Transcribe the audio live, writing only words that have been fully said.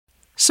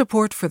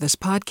Support for this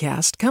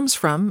podcast comes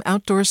from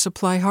Outdoor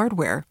Supply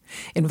Hardware,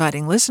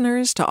 inviting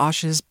listeners to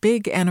Osh's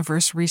big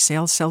anniversary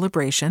sale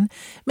celebration,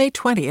 May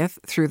 20th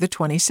through the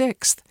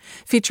 26th,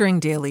 featuring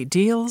daily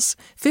deals,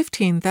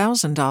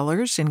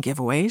 $15,000 in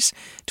giveaways,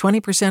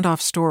 20% off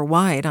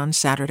store-wide on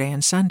Saturday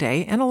and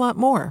Sunday, and a lot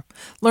more.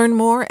 Learn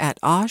more at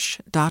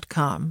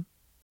osh.com.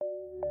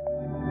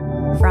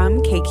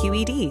 From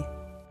KQED.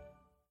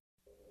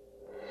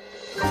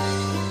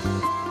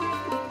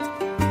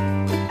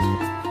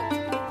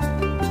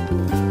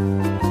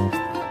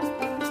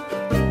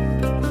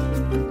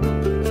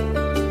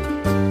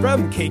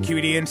 From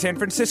KQED in San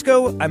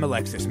Francisco, I'm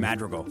Alexis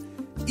Madrigal.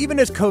 Even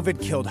as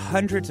COVID killed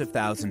hundreds of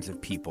thousands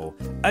of people,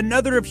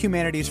 another of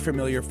humanity's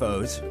familiar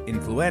foes,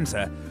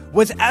 influenza,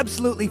 was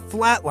absolutely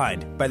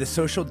flatlined by the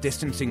social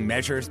distancing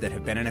measures that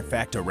have been in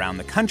effect around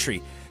the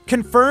country.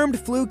 Confirmed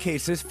flu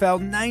cases fell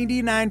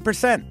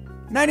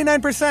 99%.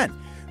 99%!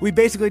 We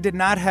basically did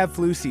not have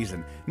flu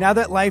season. Now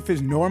that life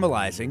is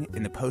normalizing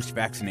in the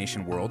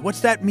post-vaccination world,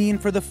 what's that mean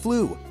for the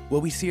flu?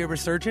 Will we see a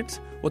resurgence?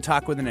 We'll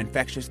talk with an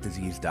infectious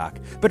disease doc.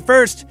 But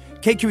first,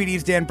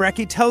 KQED's Dan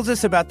Brekke tells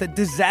us about the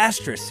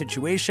disastrous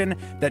situation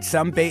that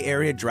some Bay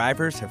Area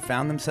drivers have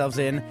found themselves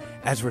in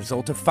as a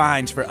result of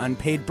fines for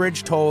unpaid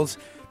bridge tolls.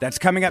 That's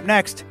coming up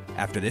next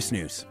after this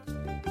news.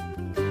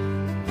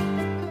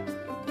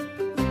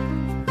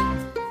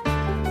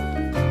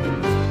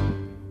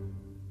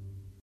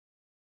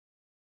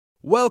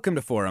 Welcome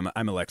to Forum.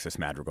 I'm Alexis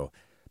Madrigal.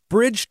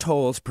 Bridge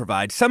tolls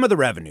provide some of the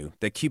revenue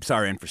that keeps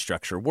our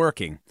infrastructure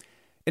working.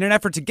 In an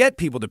effort to get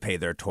people to pay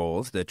their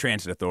tolls, the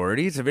transit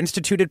authorities have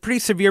instituted pretty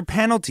severe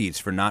penalties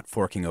for not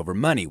forking over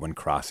money when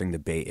crossing the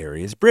Bay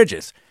Area's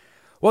bridges.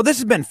 While this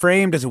has been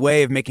framed as a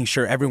way of making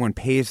sure everyone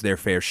pays their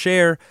fair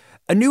share,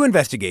 a new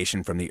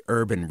investigation from the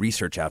urban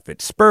research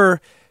outfit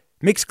Spur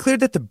makes clear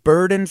that the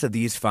burdens of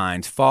these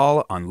fines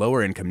fall on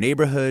lower-income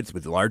neighborhoods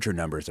with larger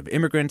numbers of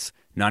immigrants,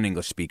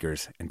 non-English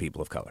speakers, and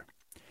people of color.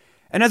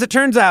 And as it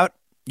turns out,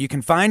 you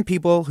can find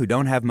people who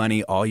don't have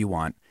money all you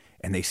want,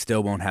 and they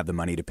still won't have the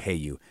money to pay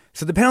you.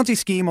 So the penalty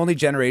scheme only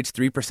generates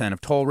 3%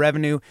 of toll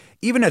revenue,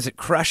 even as it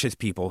crushes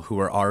people who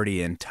are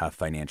already in tough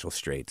financial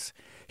straits.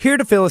 Here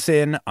to fill us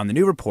in on the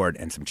new report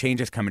and some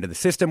changes coming to the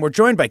system, we're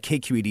joined by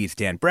KQED's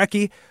Dan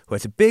Brekke, who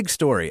has a big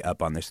story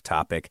up on this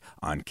topic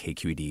on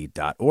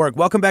kqed.org.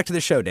 Welcome back to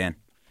the show, Dan.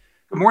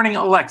 Good morning,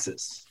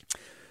 Alexis.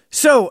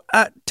 So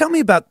tell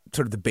me about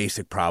sort of the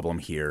basic problem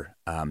here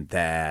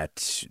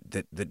that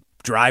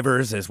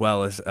drivers as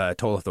well as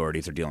toll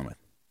authorities are dealing with.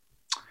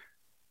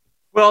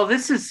 Well,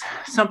 this is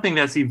something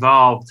that's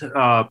evolved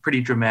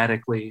pretty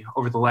dramatically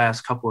over the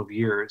last couple of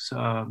years.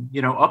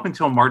 Up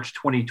until March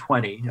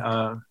 2020,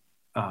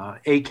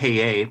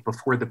 AKA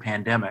before the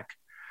pandemic,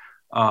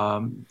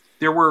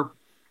 there were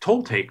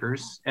toll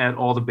takers at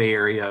all the Bay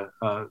Area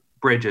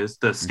bridges,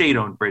 the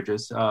state-owned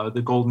bridges.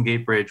 The Golden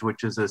Gate Bridge,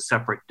 which is a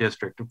separate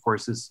district, of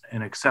course, is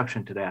an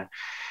exception to that.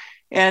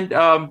 And,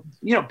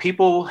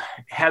 people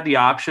had the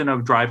option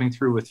of driving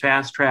through with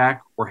Fast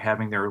Track or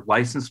having their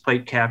license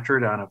plate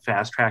captured on a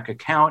Fast Track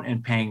account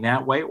and paying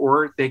that way,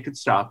 or they could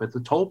stop at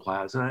the toll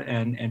plaza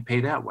and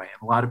pay that way.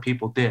 And a lot of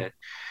people did.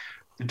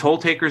 The toll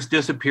takers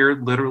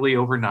disappeared literally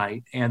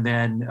overnight. And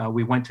then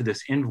we went to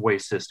this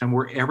invoice system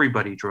where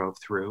everybody drove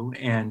through.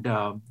 And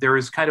there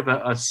is kind of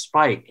a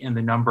spike in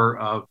the number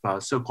of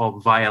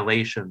so-called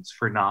violations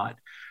for not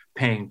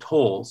paying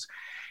tolls.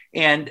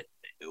 And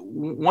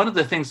one of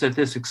the things that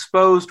this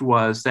exposed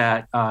was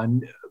that a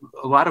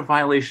lot of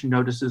violation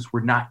notices were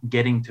not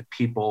getting to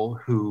people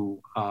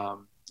who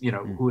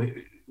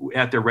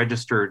at their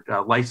registered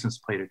license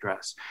plate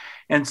address.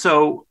 And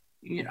so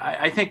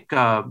I think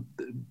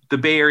the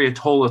Bay Area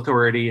Toll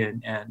Authority,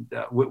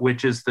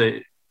 which is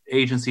the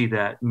agency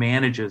that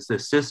manages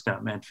this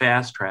system, and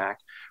Fast Track,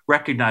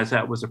 recognized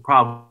that was a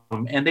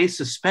problem, and they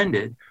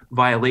suspended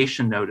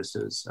violation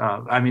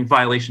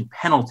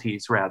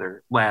penalties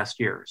rather last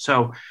year.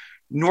 So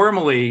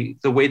normally,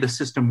 the way the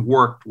system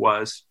worked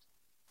was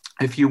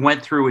if you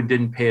went through and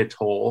didn't pay a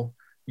toll,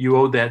 you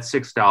owed that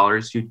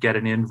 $6, you'd get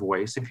an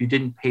invoice. If you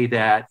didn't pay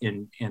that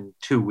in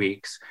 2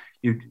 weeks,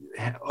 you'd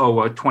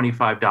owe a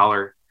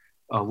 $25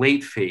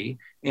 late fee.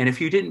 And if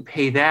you didn't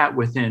pay that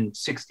within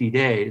 60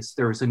 days,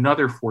 there was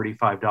another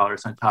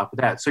 $45 on top of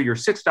that. So your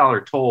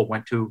 $6 toll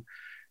went to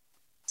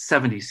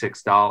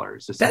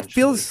 $76. That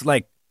feels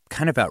like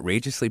kind of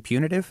outrageously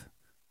punitive.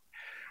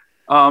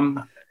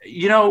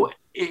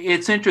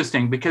 It's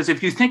interesting because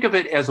if you think of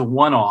it as a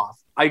one-off,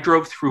 I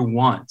drove through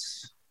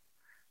once.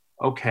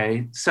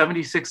 Okay,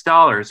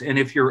 $76. And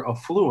if you're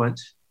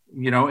affluent,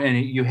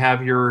 and you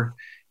have your,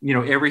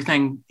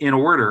 everything in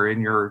order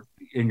in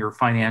your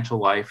financial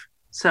life,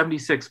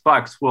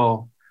 $76.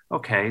 Well,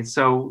 okay,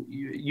 so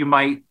you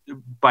might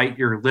bite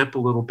your lip a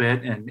little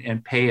bit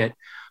and pay it.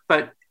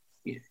 But,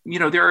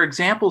 there are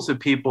examples of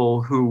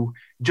people who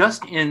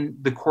just in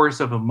the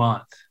course of a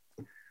month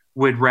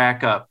would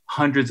rack up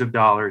hundreds of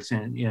dollars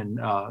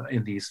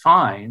in these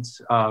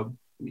fines. I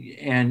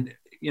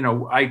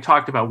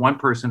talked about one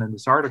person in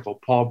this article,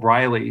 Paul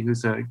Briley,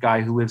 who's a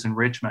guy who lives in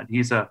Richmond.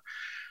 He's a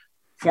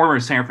former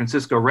San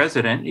Francisco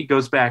resident. He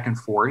goes back and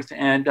forth,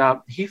 and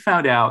he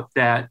found out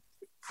that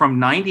from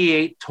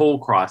 98 toll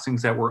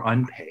crossings that were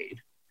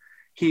unpaid,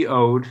 he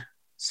owed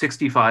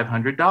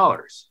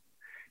 $6,500,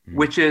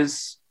 which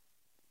is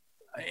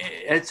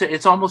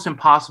it's almost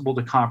impossible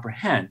to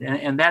comprehend.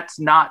 And that's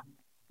not,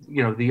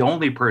 the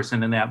only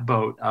person in that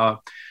boat.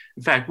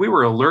 In fact, we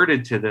were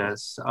alerted to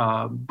this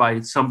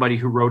by somebody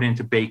who wrote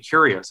into Bay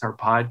Curious, our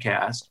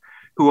podcast,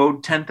 who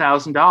owed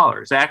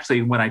 $10,000.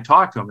 Actually, when I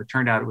talked to him, it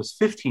turned out it was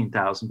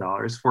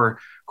 $15,000 for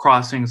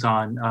crossings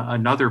on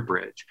another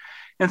bridge.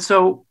 And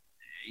so,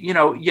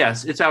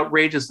 yes, it's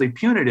outrageously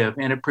punitive,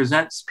 and it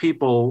presents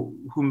people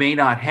who may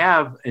not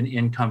have an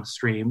income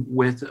stream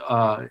with,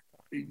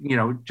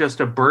 just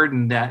a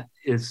burden that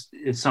is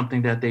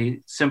something that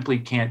they simply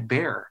can't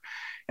bear.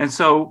 And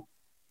so,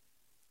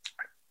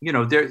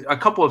 there a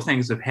couple of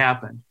things have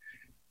happened.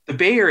 The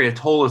Bay Area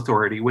Toll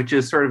Authority, which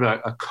is sort of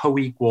a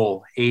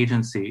co-equal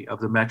agency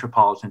of the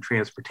Metropolitan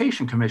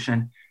Transportation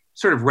Commission,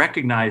 sort of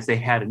recognized they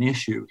had an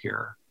issue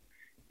here.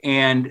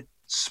 And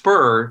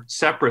Spur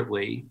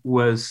separately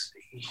was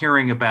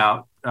hearing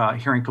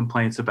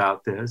complaints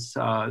about this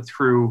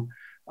through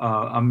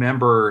a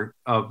member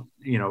of,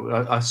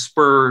 a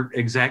Spur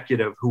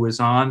executive who was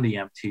on the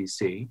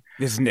MTC.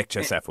 This is Nick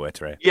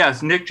Josefowicz, right?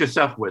 Yes, Nick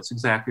Josefowicz,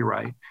 exactly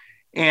right.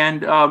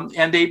 And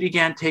they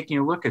began taking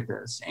a look at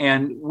this.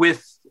 And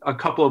with a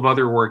couple of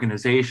other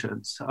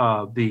organizations,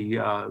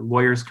 the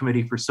Lawyers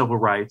Committee for Civil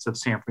Rights of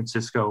San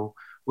Francisco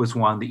was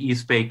one. The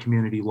East Bay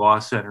Community Law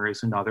Center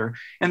is another.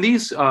 And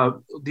these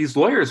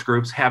lawyers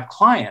groups have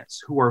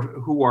clients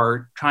who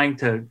are trying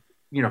to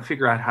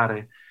figure out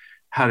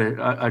how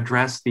to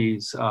address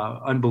these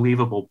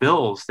unbelievable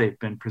bills they've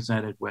been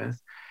presented with,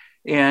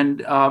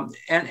 and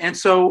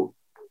so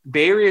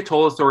Bay Area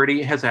Toll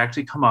Authority has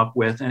actually come up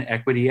with an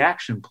equity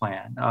action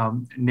plan.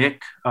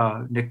 Nick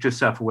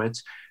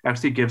Josefowicz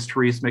actually gives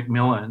Therese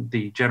McMillan,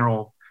 the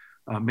general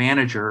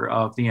manager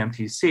of the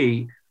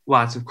MTC,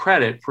 lots of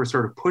credit for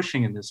sort of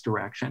pushing in this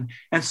direction.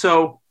 And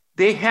so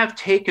they have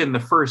taken the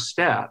first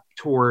step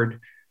toward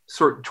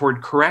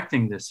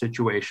correcting this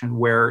situation,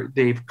 where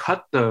they've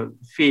cut the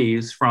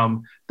fees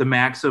from the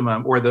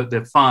maximum, or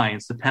the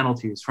fines, the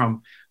penalties,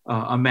 from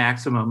a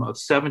maximum of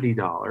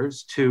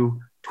 $70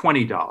 to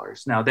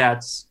 $20. Now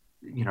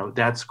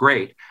that's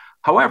great.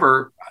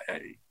 However,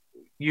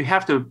 you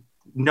have to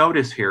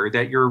notice here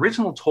that your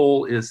original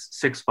toll is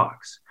 $6.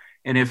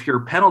 And if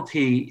your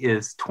penalty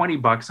is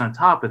 $20 on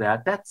top of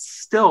that, that's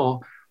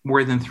still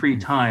more than 3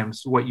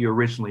 times what you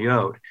originally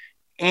owed.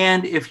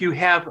 And if you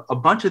have a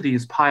bunch of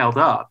these piled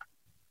up,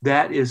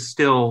 that's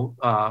still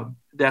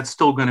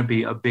going to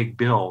be a big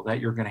bill that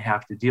you're going to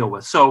have to deal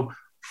with. So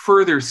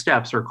further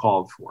steps are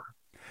called for.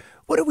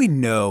 What do we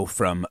know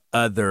from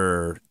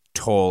other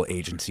toll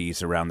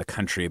agencies around the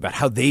country about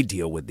how they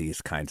deal with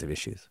these kinds of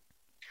issues?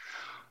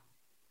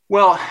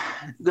 Well,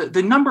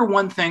 the number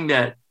one thing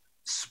that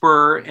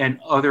Spur and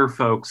other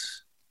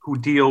folks who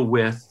deal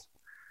with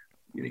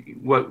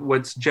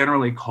what's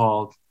generally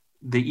called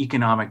the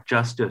economic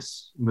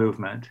justice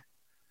movement,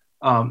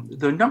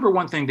 the number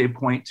one thing they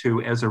point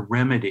to as a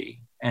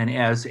remedy and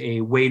as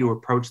a way to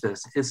approach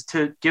this is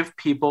to give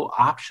people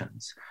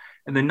options.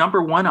 And the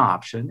number one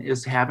option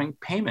is having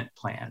payment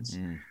plans.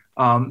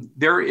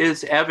 There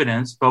is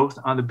evidence both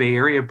on the Bay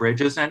Area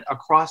bridges and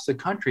across the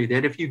country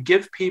that if you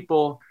give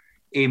people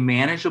a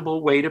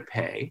manageable way to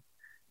pay,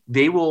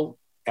 they will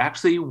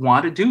actually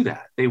want to do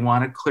that. They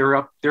want to clear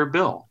up their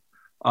bill.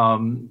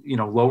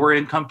 Lower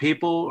income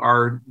people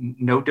are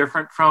no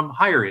different from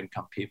higher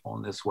income people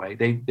in this way.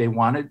 They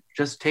want to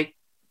just take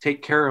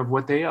care of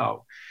what they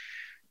owe.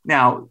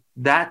 Now,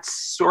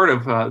 that's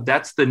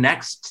that's the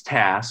next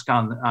task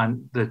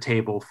on the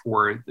table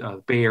for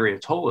Bay Area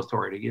Toll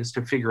Authority, is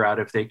to figure out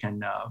if they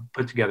can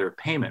put together a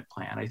payment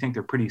plan. I think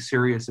they're pretty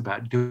serious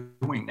about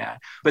doing that.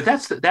 But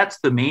that's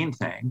the main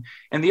thing.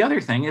 And the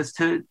other thing is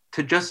to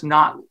just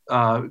not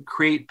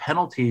create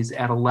penalties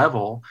at a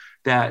level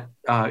that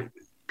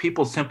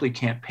people simply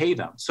can't pay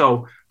them.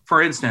 So,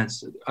 for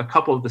instance, a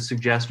couple of the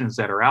suggestions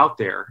that are out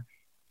there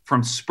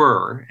from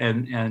Spur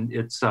and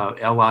its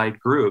allied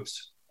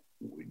groups,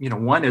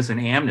 one is an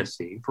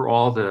amnesty for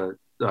all the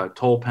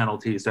toll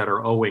penalties that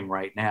are owing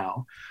right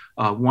now.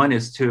 One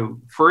is to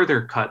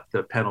further cut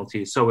the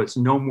penalties so it's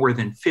no more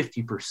than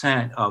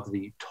 50% of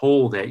the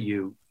toll that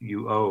you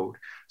owed.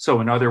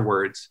 So in other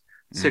words,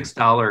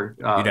 $6.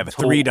 You'd have a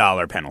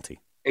 $3 penalty.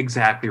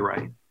 Exactly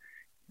right.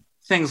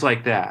 Things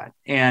like that.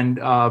 And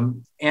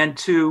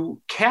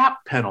to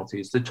cap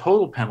penalties, the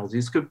total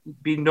penalties could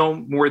be no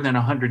more than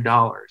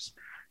 $100.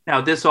 Now,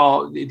 these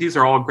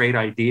are all great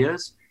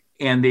ideas,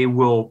 and they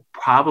will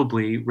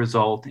probably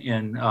result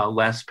in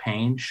less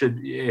pain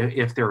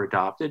if they're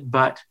adopted.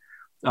 But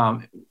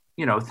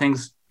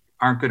things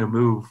aren't going to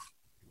move,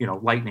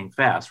 lightning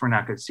fast. We're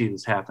not going to see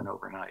this happen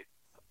overnight.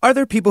 Are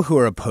there people who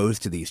are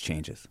opposed to these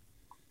changes?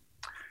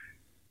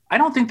 I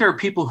don't think there are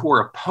people who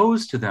are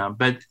opposed to them,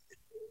 but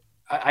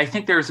I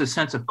think there's a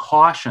sense of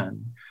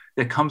caution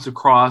that comes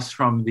across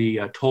from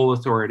the toll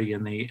authority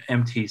and the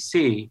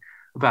MTC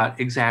about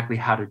exactly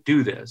how to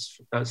do this.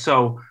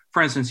 So,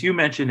 for instance, you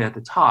mentioned at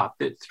the top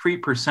that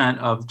 3%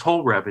 of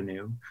toll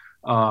revenue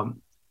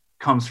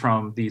comes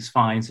from these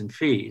fines and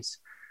fees.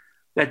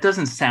 That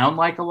doesn't sound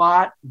like a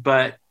lot,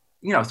 but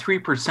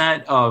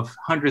 3% of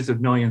hundreds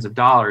of millions of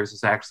dollars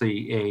is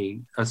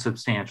actually a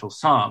substantial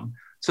sum.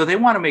 So they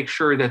want to make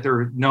sure that there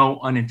are no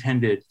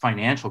unintended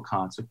financial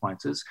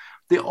consequences.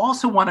 They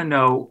also want to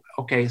know,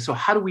 okay, so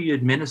how do we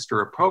administer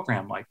a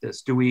program like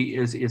this?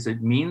 Is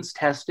it means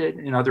tested?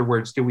 In other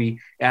words, do we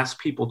ask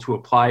people to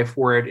apply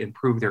for it and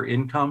prove their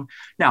income?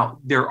 Now,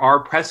 there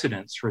are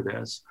precedents for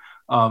this.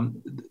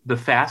 The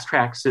fast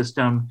track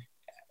system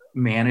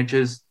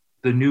manages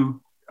the new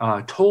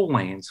toll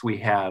lanes we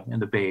have in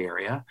the Bay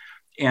Area.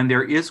 And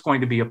there is going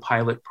to be a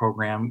pilot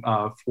program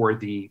for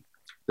the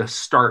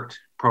START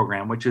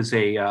program, which is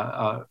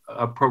a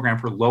program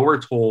for lower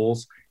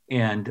tolls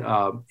and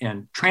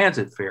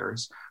transit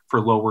fares for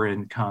lower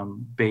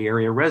income Bay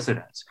Area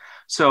residents.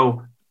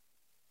 So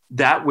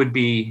that would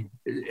be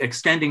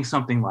extending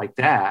something like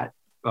that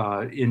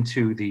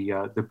into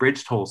the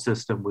bridge toll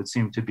system would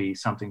seem to be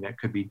something that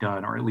could be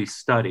done or at least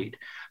studied.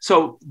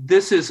 So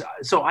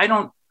I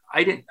don't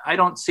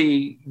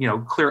see,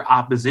 clear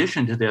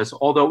opposition to this,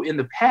 although in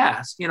the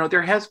past,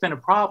 there has been a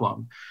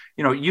problem.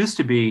 It used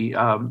to be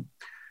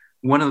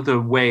one of the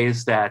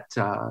ways that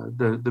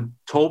the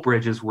toll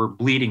bridges were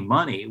bleeding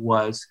money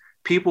was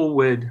people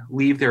would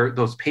leave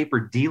those paper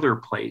dealer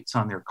plates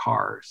on their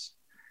cars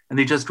and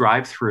they just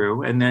drive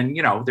through. And then,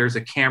 there's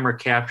a camera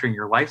capturing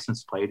your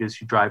license plate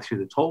as you drive through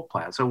the toll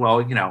plaza.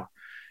 Well,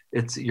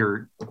 it's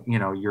your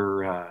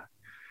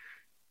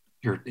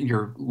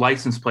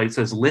license plate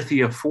says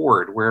Lithia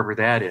Ford, wherever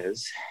that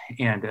is.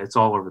 And it's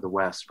all over the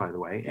West, by the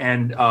way.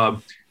 And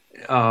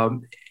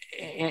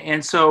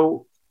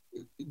so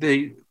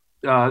the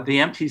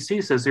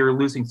MTC says they were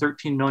losing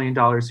 $13 million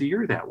a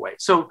year that way.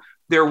 So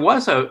there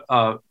was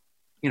a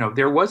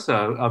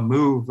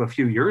move a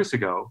few years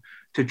ago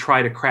to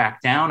try to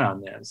crack down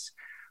on this.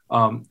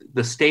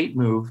 The state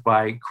moved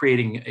by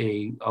creating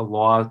a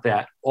law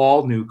that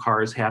all new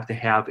cars have to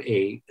have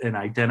an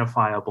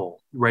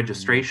identifiable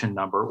registration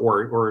number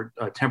or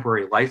a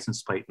temporary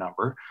license plate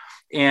number.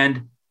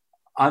 And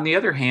on the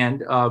other hand,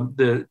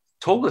 the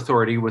toll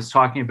authority was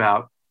talking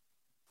about,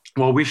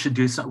 well, we should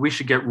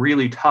get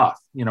really tough.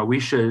 We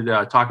should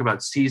talk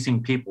about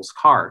seizing people's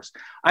cars.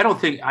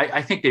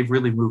 I think they've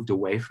really moved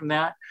away from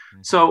that.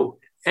 Mm-hmm. So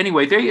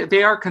anyway,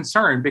 they are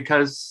concerned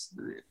because,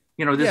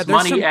 this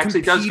money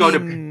actually does go to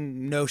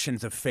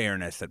notions of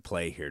fairness at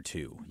play here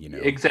too.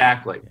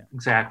 Exactly.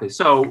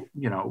 So,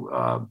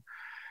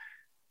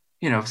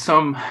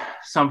 some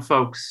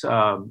folks,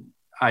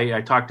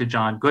 I talked to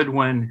John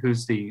Goodwin,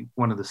 who's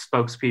one of the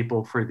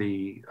spokespeople for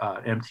the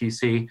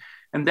MTC.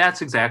 And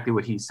that's exactly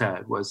what he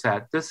said, was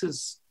that this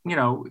is,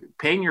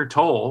 paying your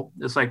toll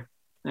is like,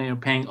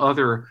 paying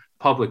other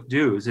public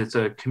dues. It's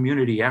a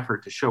community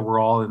effort to show we're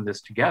all in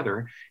this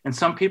together. And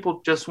some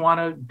people just want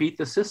to beat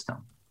the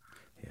system.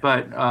 Yeah.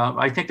 But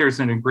I think there's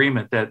an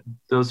agreement that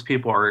those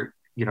people are,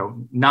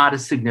 not a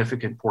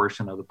significant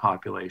portion of the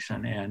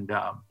population. And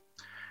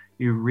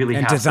you really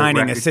have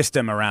designing a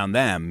system around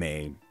them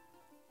may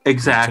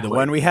exactly to the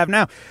one we have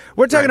now.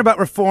 We're talking about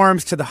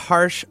reforms to the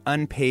harsh,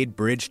 unpaid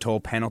bridge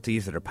toll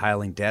penalties that are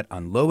piling debt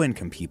on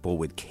low-income people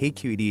with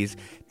KQED's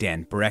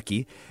Dan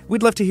Brecki.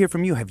 We'd love to hear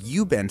from you. Have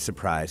you been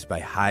surprised by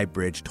high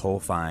bridge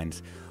toll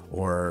fines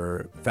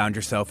or found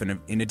yourself in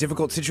a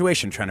difficult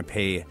situation trying to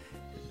pay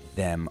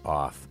them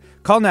off?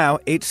 Call now,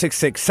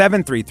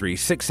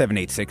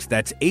 866-733-6786.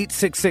 That's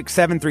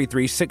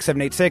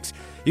 866-733-6786.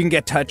 You can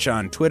get in touch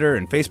on Twitter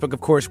and Facebook,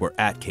 of course. We're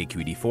at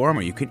KQED Forum,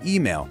 or you can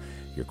email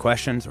your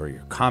questions or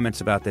your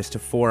comments about this to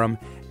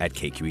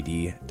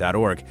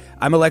forum@kqed.org.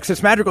 I'm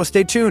Alexis Madrigal.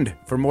 Stay tuned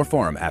for more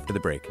Forum after the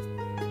break.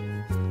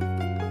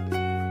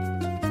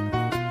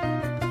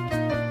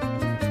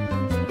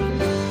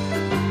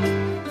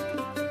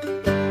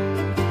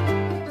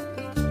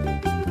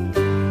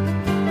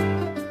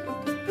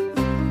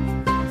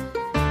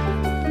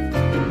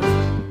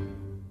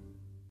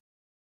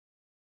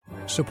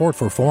 Support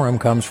for Forum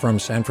comes from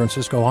San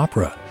Francisco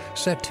Opera.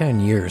 Set 10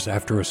 years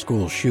after a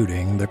school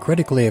shooting, the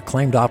critically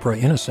acclaimed opera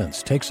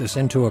Innocence takes us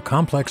into a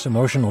complex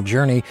emotional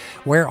journey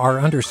where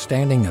our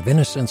understanding of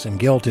innocence and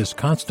guilt is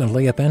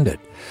constantly upended.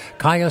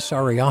 Kaya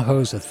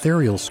Sariaho's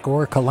ethereal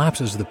score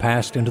collapses the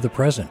past into the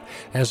present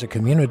as a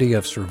community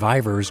of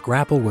survivors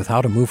grapple with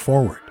how to move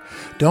forward.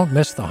 Don't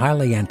miss the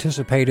highly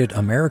anticipated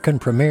American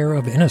premiere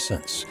of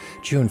Innocence,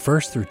 June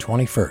 1st through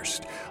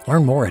 21st.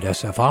 Learn more at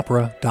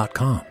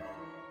sfopera.com.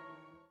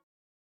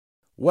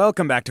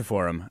 Welcome back to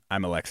Forum.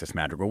 I'm Alexis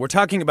Madrigal. We're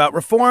talking about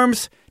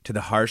reforms to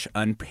the harsh,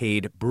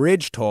 unpaid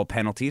bridge toll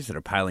penalties that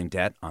are piling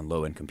debt on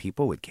low-income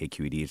people with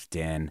KQED's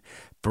Dan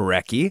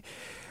Brecki.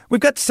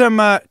 We've got some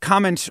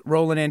comments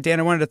rolling in. Dan,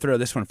 I wanted to throw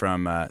this one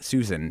from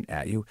Susan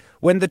at you.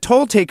 When the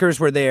toll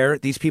takers were there,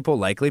 these people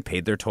likely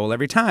paid their toll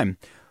every time.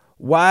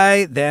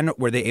 Why then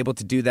were they able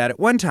to do that at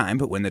one time,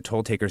 but when the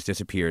toll takers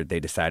disappeared, they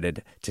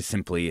decided to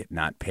simply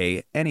not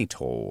pay any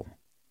toll?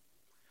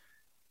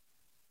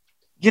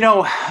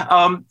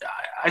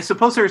 I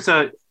suppose there's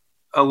a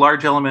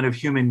large element of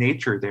human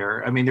nature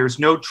there. I mean, there's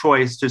no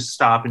choice to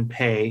stop and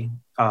pay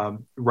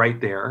right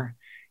there.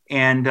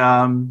 And,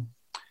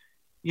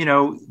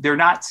 they're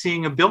not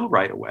seeing a bill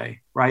right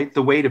away, right?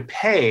 The way to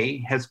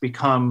pay has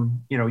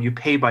become, you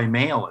pay by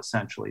mail,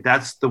 essentially.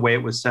 That's the way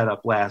it was set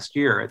up last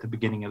year at the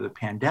beginning of the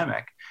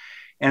pandemic.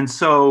 And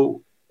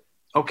so,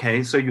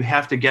 so you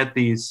have to get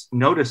these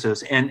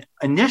notices. And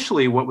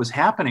initially what was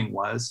happening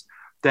was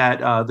that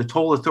the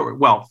toll authority,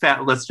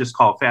 let's just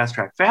call it Fast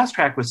Track. Fast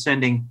Track was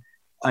sending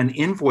an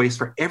invoice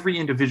for every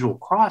individual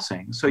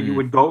crossing. So you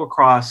would go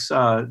across,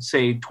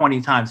 say,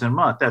 20 times in a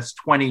month. That's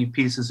 20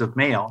 pieces of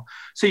mail.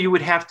 So you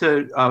would have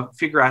to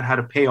figure out how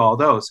to pay all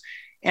those.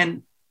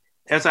 And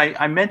as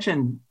I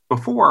mentioned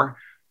before,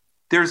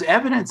 there's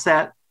evidence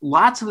that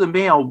lots of the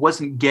mail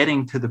wasn't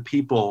getting to the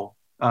people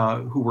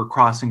who were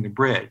crossing the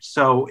bridge.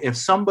 So if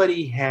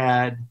somebody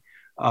had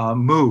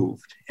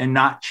moved and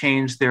not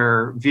changed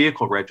their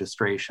vehicle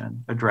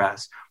registration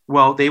address,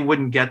 well, they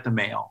wouldn't get the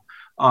mail.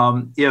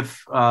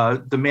 If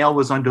the mail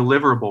was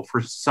undeliverable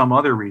for some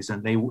other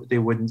reason, they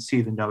wouldn't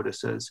see the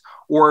notices.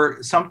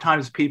 Or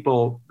sometimes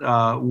people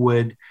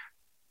would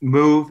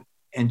move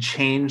and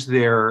change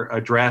their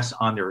address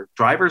on their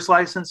driver's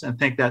license and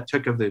think that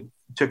took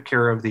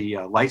care of the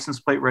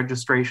license plate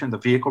registration, the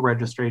vehicle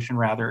registration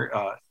rather,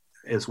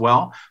 as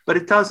well, but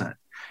it doesn't.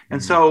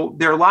 And so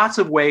there are lots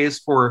of ways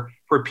for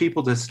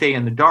people to stay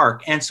in the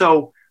dark. And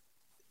so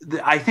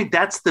I think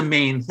that's the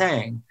main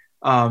thing.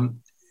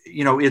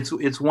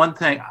 It's one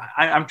thing.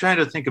 I'm trying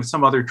to think of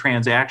some other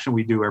transaction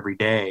we do every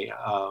day,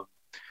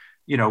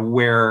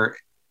 where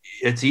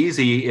it's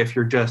easy if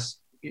you're just,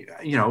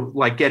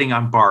 like getting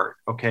on BART.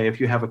 Okay.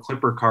 If you have a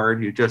Clipper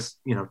card, you just,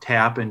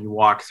 tap and you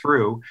walk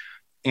through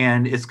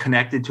and it's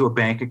connected to a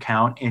bank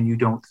account and you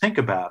don't think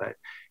about it.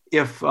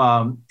 If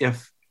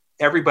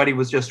everybody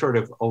was just sort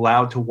of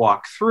allowed to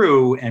walk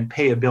through and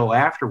pay a bill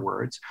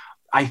afterwards,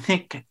 I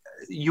think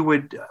you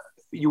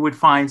would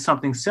find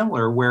something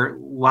similar where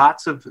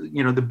lots of,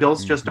 the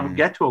bills just don't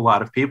get to a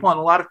lot of people. And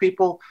a lot of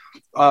people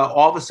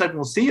all of a sudden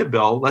will see a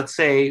bill, let's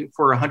say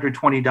for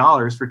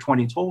 $120 for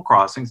 20 toll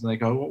crossings. And they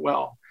go,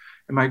 well,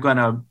 am I going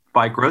to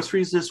buy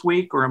groceries this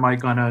week or am I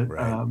going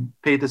to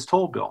pay this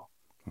toll bill?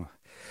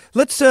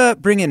 Let's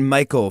bring in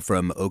Michael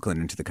from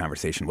Oakland into the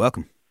conversation.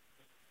 Welcome.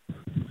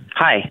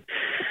 Hi.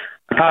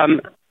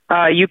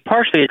 You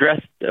partially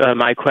addressed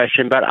my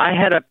question, but I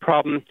had a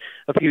problem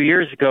a few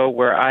years ago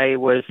where I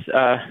was,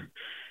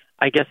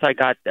 I guess I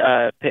got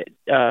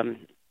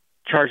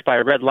charged by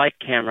a red light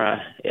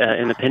camera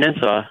in the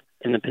peninsula.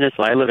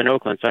 I live in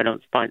Oakland, so I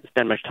don't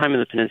spend much time in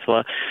the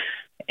peninsula.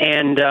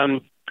 And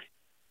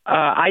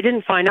I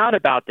didn't find out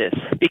about this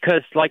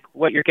because, like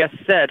what your guest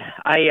said,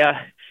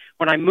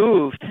 when I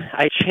moved,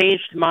 I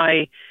changed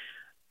my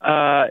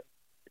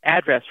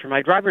address for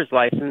my driver's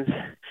license,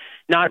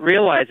 not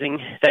realizing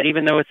that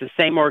even though it's the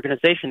same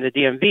organization, the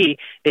DMV,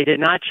 they did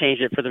not change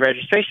it for the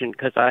registration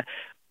because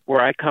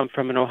where I come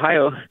from in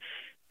Ohio,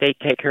 they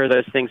take care of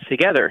those things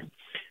together.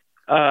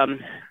 And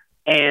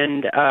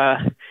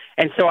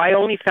so I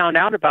only found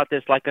out about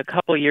this like a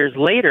couple of years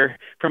later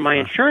from my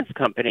insurance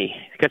company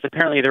because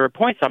apparently there were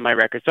points on my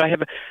record. So I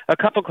have a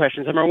couple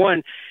questions. Number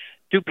one,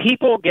 do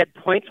people get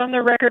points on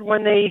their record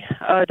when they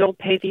don't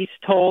pay these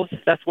tolls?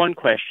 That's one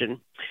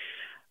question.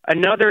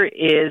 Another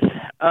is,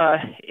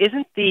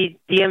 isn't the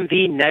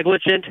DMV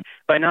negligent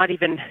by not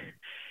even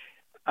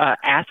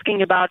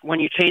asking about when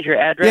you change your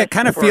address? Yeah, it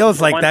kind of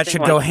feels like that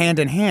should go hand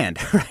in hand,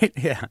 right?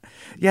 Yeah.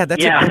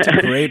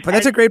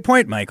 That's a great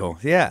point, Michael.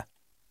 Yeah,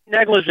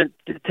 negligent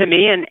to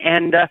me,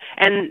 and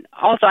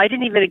also I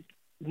didn't even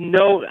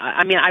know.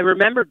 I mean, I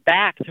remember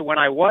back to when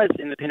I was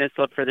in the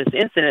peninsula for this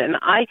incident, and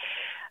I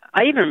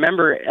even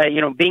remember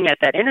being at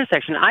that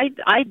intersection.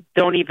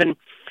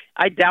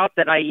 I doubt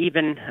that I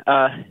even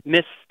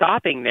missed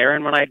stopping there.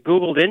 And when I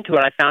Googled into it,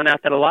 I found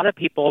out that a lot of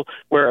people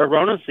were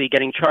erroneously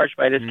getting charged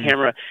by this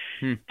camera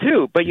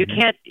too. But you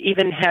can't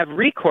even have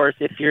recourse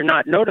if you're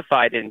not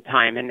notified in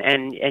time.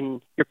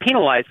 And you're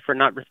penalized for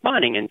not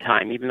responding in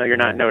time, even though you're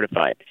not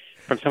notified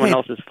from someone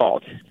else's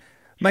fault.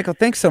 Michael,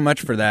 thanks so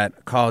much for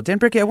that call. Dan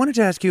Brickey, I wanted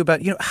to ask you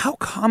about, how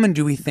common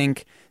do we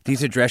think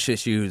these address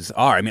issues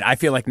are? I mean, I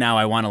feel like now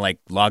I want to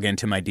log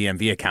into my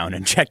DMV account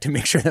and check to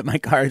make sure that my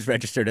car is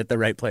registered at the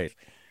right place.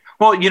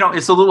 Well,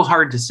 it's a little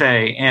hard to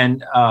say,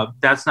 and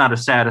that's not a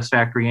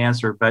satisfactory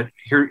answer, but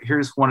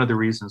here's one of the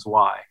reasons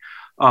why.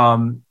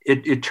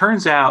 It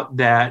turns out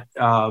that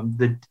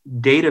the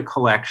data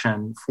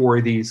collection for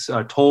these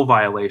toll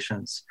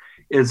violations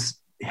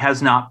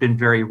has not been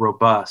very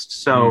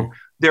robust. So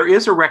there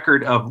is a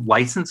record of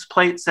license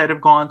plates that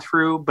have gone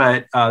through,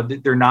 but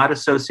they're not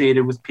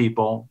associated with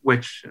people,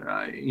 which,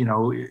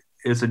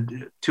 is a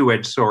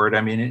two-edged sword.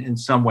 I mean, in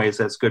some ways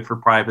that's good for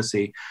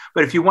privacy.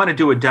 But if you want to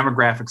do a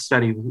demographic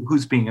study,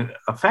 who's being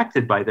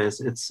affected by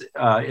this,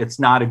 it's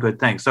not a good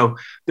thing. So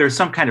there's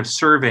some kind of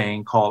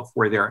surveying called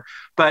for there.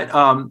 But,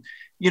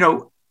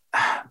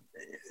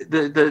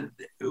 the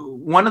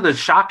one of the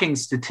shocking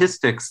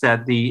statistics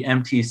that the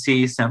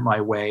MTC sent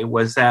my way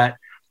was that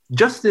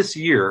just this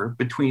year,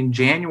 between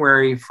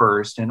January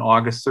 1st and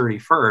August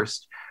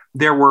 31st,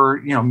 there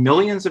were,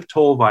 millions of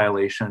toll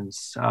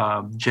violations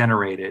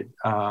generated,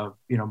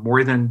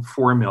 more than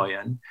 4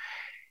 million.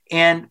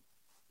 And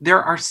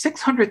there are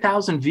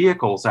 600,000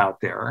 vehicles out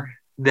there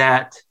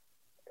that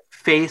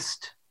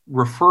faced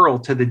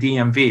referral to the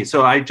DMV.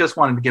 So I just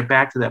wanted to get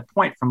back to that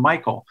point from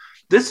Michael.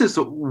 This is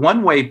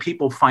one way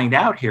people find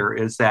out here,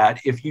 is that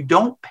if you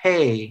don't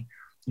pay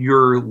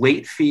your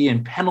late fee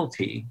and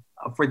penalty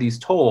for these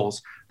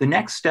tolls, the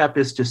next step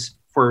is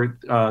for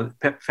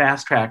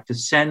Fast Track to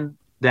send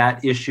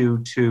that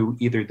issue to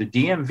either the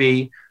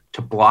DMV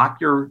to block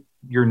your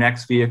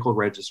next vehicle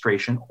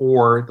registration,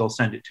 or they'll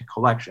send it to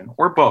collection,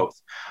 or both.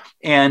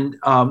 And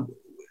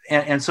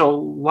so a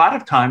lot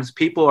of times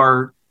people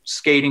are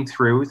skating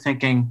through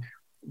thinking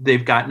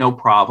they've got no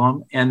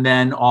problem, and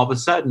then all of a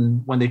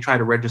sudden, when they try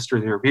to register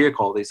their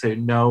vehicle, they say,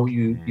 no,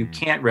 you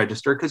can't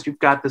register because you've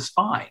got this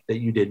fine that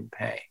you didn't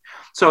pay.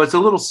 So it's a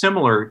little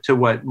similar to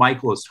what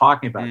Michael is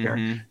talking about there.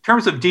 In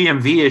terms of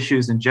DMV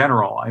issues in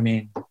general, I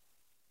mean,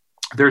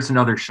 there's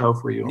another show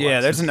for you, Alexis.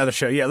 Yeah, there's another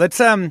show. Yeah, let's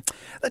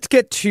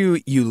get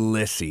to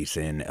Ulysses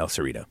in El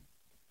Cerrito.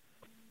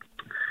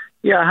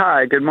 Yeah,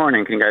 hi, good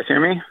morning. Can you guys hear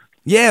me?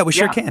 Yeah, we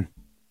sure can.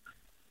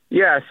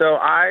 Yeah, so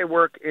I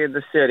work in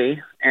the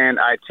city, and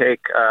I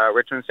take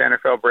Richmond Santa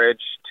Fe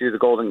Bridge to the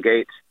Golden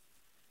Gate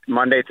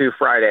Monday through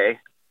Friday.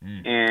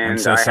 And I'm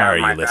so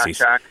sorry,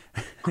 Ulysses.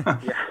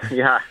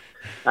 yeah,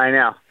 I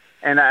know.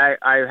 And I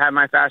have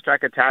my Fast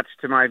Track attached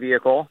to my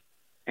vehicle,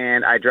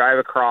 and I drive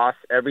across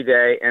every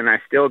day, and I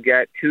still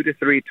get 2 to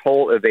 3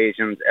 toll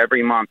evasions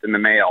every month in the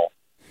mail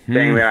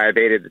saying that I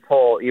evaded the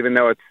toll, even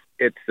though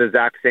it's the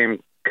exact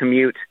same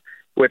commute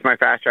with my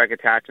Fast Track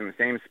attached in the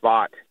same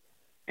spot.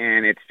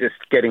 And it's just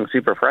getting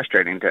super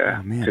frustrating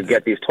to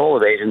get these toll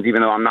evasions,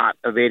 even though I'm not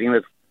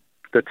evading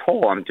the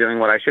toll. I'm doing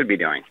what I should be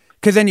doing.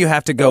 Because then you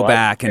have to go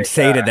back and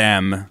say to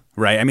them,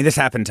 right? I mean, this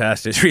happened to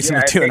us just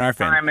recently too in our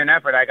family. Time and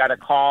effort. I got to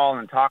call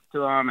and talk to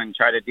them and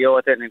try to deal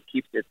with it, and it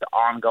keeps it an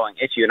ongoing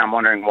issue. And I'm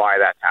wondering why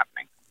that's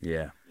happening.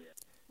 Yeah.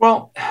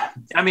 Well,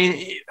 I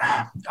mean,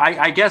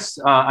 I guess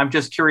I'm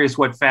just curious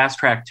what Fast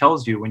Track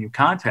tells you when you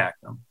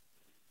contact them.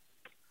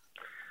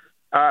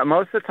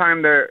 Most of the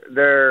time,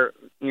 they're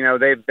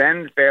they've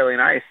been fairly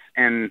nice,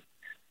 and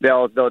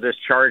they'll just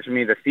charge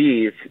me the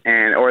fees,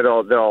 or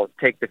they'll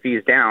take the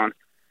fees down,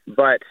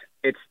 but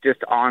it's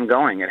just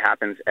ongoing. It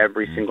happens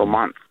every single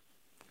month.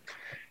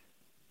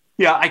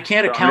 Yeah, I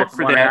can't account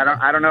for that.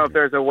 I don't know if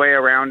there's a way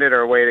around it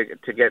or a way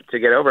to get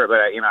over it, but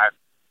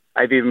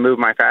I've even moved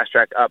my Fast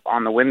Track up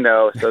on the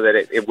window so that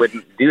it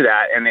wouldn't do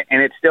that, and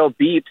it still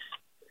beeps,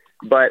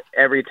 but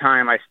every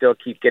time I still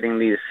keep getting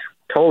these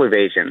toll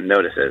evasion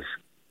notices.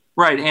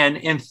 Right. And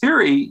in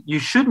theory, you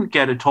shouldn't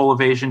get a toll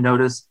evasion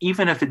notice,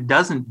 even if it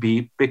doesn't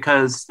beep,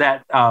 because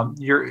that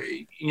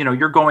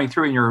you're going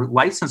through and your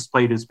license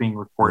plate is being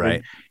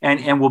recorded, right,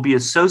 and will be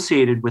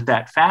associated with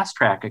that Fast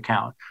Track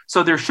account.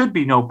 So there should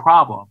be no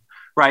problem,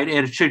 right?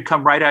 And it should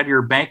come right out of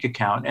your bank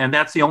account. And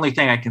that's the only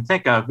thing I can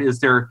think of.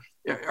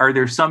 Are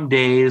there some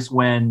days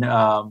when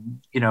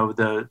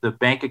the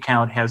bank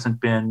account hasn't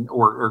been,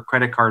 or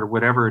credit card or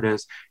whatever it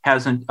is,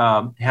 hasn't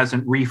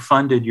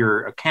refunded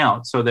your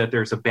account, so that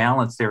there's a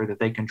balance there that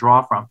they can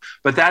draw from?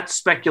 But that's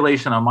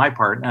speculation on my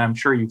part, and I'm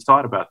sure you've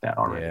thought about that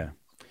already. Yeah.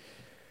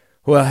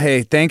 Well,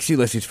 hey, thanks,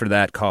 Ulysses, for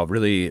that call.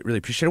 Really, really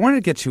appreciate it. I wanted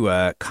to get to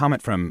a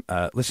comment from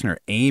listener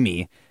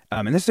Amy.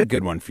 And this is a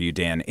good one for you,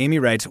 Dan. Amy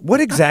writes, what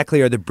exactly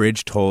are the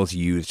bridge tolls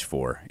used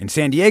for? In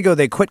San Diego,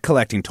 they quit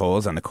collecting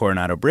tolls on the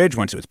Coronado Bridge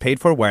once it was paid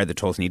for. Why are the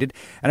tolls needed?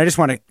 And I just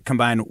want to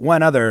combine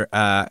one other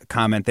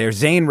comment there.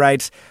 Zane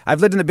writes,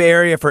 I've lived in the Bay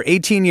Area for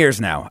 18 years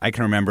now. I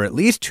can remember at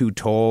least 2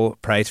 toll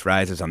price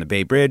rises on the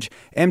Bay Bridge.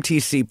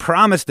 MTC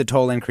promised the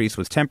toll increase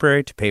was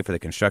temporary to pay for the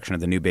construction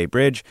of the new Bay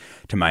Bridge.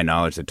 To my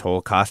knowledge, the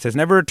toll cost has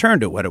never returned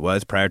to what it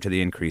was prior to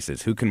the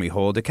increases. Who can we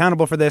hold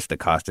accountable for this? The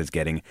cost is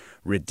getting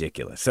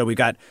ridiculous. So we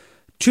got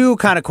 2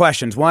 kind of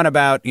questions. One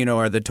about,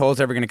 are the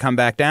tolls ever going to come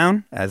back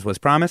down, as was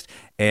promised?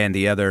 And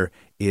the other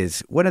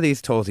is, what are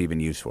these tolls even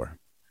used for?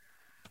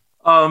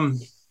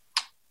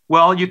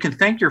 Well, you can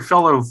thank your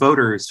fellow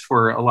voters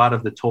for a lot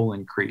of the toll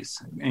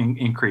increases.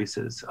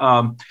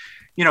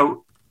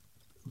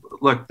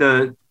 Look,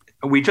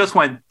 we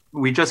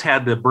just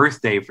had the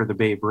birthday for the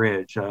Bay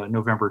Bridge,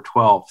 November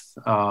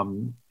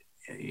 12th.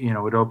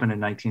 It opened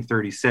in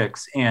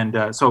 1936.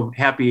 And so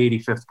happy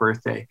 85th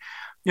birthday.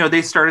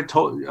 They started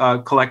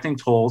collecting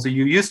tolls.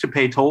 You used to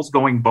pay tolls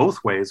going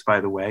both ways,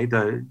 by the way.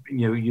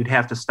 You'd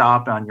have to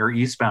stop on your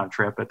eastbound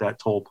trip at that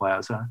toll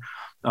plaza.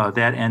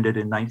 That ended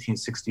in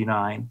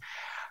 1969.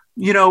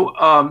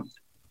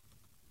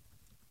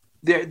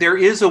 There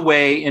is a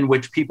way in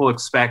which people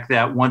expect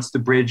that once the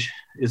bridge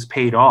is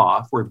paid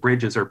off, or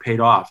bridges are paid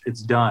off,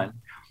 it's done.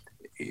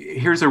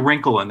 Here's a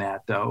wrinkle in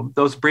that, though.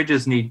 Those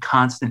bridges need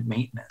constant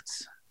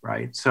maintenance,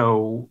 right?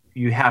 So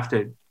you have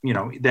to,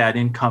 that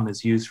income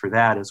is used for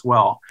that as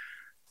well.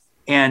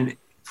 And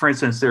for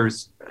instance,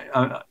 there's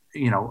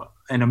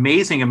an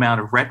amazing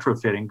amount of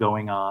retrofitting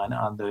going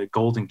on the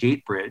Golden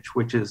Gate Bridge,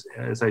 which is,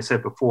 as I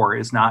said before,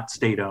 is not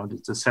state-owned.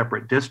 It's a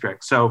separate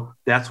district. So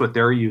that's what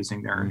they're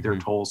using their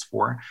tolls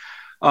for.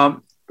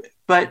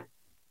 But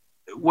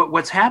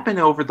what's happened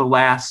over the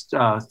last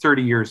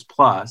 30 years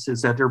plus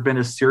is that there have been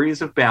a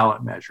series of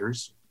ballot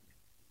measures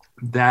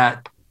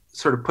that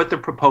sort of put the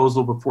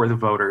proposal before the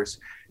voters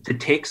to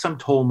take some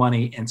toll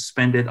money and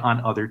spend it on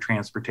other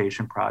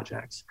transportation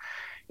projects.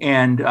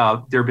 And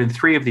there have been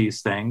three of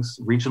these things: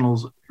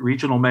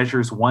 regional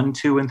measures 1,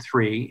 2, and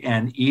 3,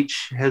 and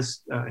each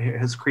has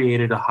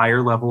created a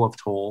higher level of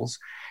tolls.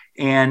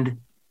 And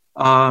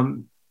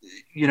there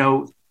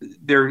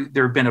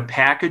have been a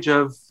package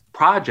of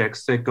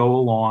projects that go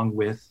along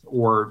with,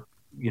 or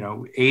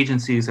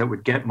agencies that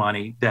would get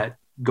money that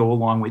go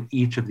along with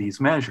each of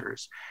these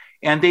measures.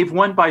 And they've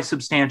won by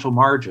substantial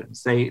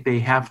margins. They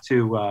have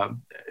to.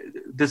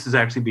 This is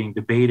actually being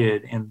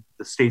debated in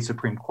the state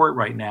Supreme Court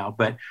right now,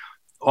 but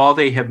all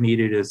they have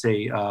needed is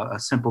a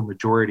simple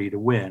majority to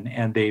win,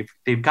 and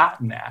they've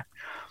gotten that.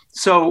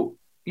 So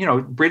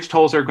bridge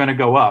tolls are going to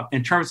go up.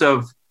 In terms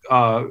of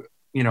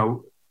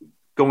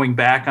going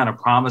back on a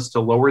promise to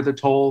lower the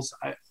tolls,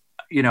 I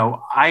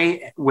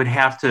would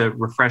have to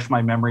refresh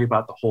my memory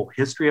about the whole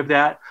history of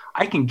that.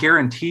 I can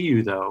guarantee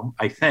you, though,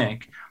 I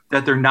think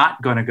that they're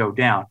not going to go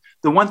down.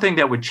 The one thing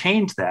that would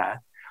change that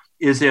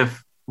is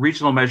if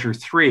Regional Measure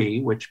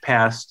 3, which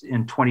passed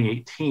in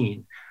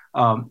 2018,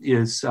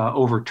 is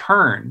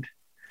overturned,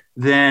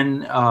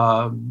 then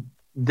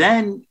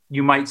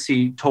you might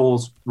see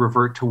tolls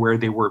revert to where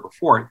they were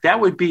before. That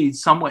would be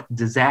somewhat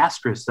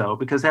disastrous, though,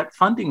 because that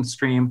funding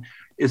stream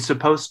is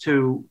supposed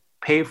to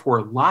pay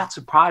for lots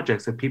of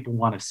projects that people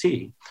want to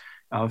see,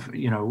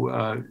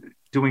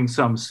 doing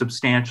some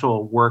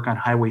substantial work on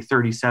Highway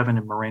 37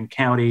 in Marin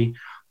County.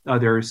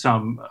 There are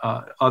some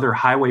other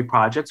highway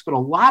projects, but a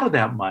lot of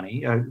that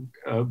money,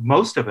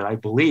 most of it, I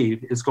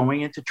believe, is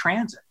going into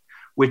transit,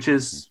 which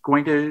is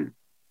going to,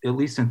 at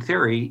least in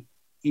theory,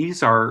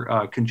 ease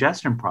our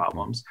congestion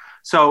problems.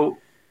 So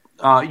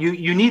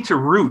you need to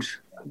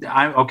root.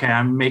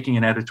 I'm making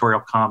an editorial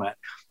comment.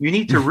 You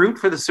need to root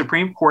for the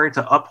Supreme Court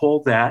to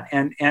uphold that,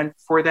 and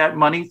for that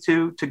money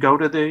to go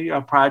to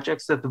the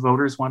projects that the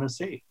voters want to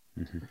see.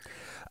 Mm-hmm.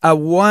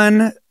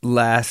 One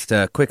last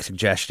quick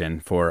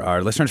suggestion for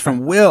our listeners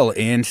from Will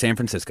in San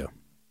Francisco.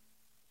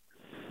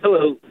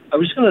 Hello. I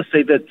was just going to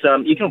say that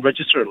you can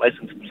register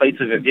license plates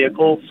of your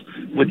vehicles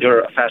with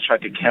your Fast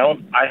Track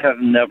account. I have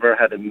never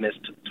had a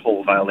missed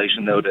toll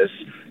violation notice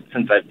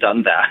since I've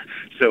done that.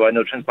 So I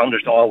know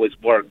transponders don't always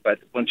work, but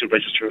once you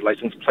register a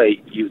license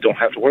plate, you don't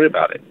have to worry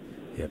about it.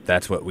 Yep,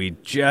 that's what we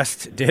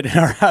just did in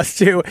our house,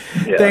 too.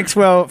 Yeah. Thanks,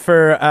 Will,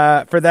 for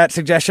that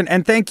suggestion.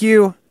 And thank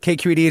you,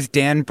 KQED's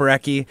Dan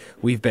Barecki.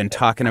 We've been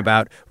talking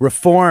about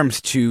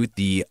reforms to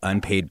the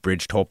unpaid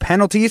bridge toll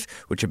penalties,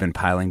 which have been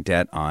piling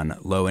debt on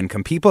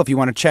low-income people. If you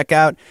want to check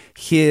out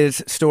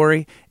his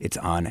story, it's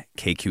on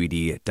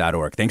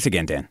kqed.org. Thanks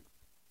again, Dan.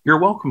 You're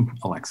welcome,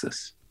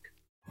 Alexis.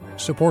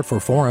 Support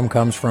for Forum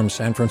comes from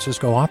San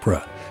Francisco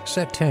Opera.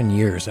 Set 10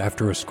 years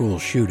after a school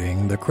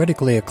shooting, the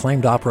critically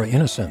acclaimed opera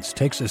Innocence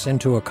takes us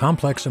into a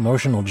complex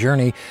emotional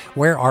journey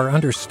where our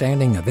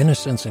understanding of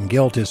innocence and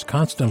guilt is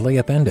constantly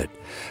upended.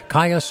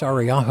 Kaya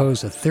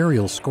Sariaho's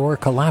ethereal score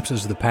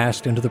collapses the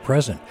past into the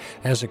present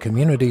as a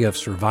community of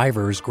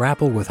survivors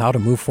grapple with how to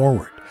move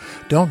forward.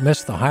 Don't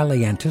miss the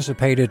highly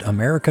anticipated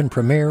American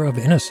premiere of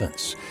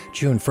Innocence,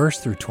 June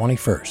 1st through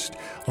 21st.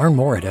 Learn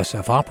more at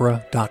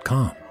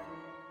sfopera.com.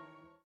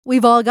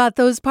 We've all got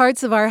those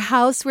parts of our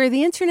house where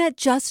the internet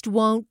just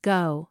won't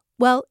go.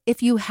 Well,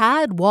 if you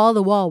had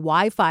wall-to-wall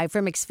Wi-Fi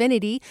from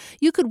Xfinity,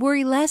 you could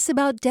worry less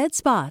about dead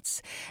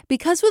spots.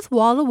 Because with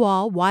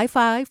wall-to-wall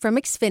Wi-Fi from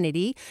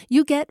Xfinity,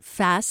 you get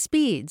fast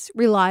speeds,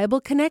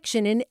 reliable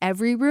connection in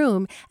every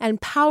room,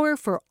 and power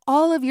for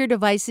all of your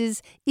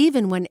devices,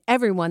 even when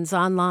everyone's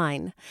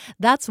online.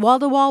 That's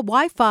wall-to-wall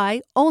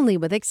Wi-Fi only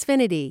with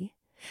Xfinity.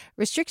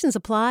 Restrictions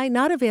apply,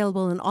 not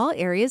available in all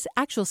areas.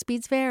 Actual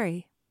speeds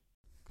vary.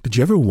 Did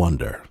you ever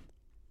wonder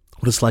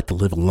what it's like to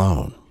live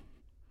alone,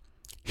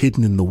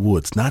 hidden in the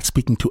woods, not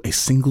speaking to a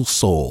single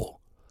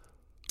soul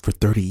for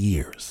 30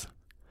 years?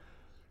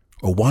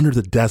 Or wander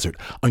the desert,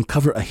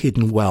 uncover a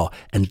hidden well,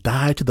 and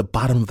dive to the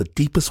bottom of the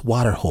deepest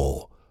water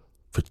hole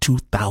for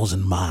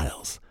 2,000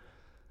 miles?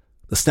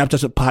 The Snap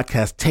Judgment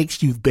Podcast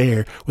takes you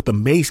there with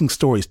amazing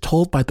stories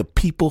told by the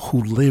people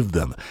who live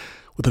them,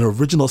 with an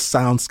original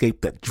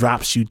soundscape that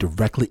drops you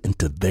directly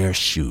into their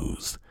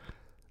shoes.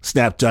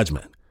 Snap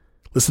Judgment.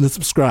 Listen and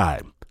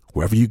subscribe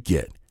wherever you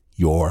get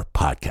your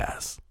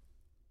podcasts.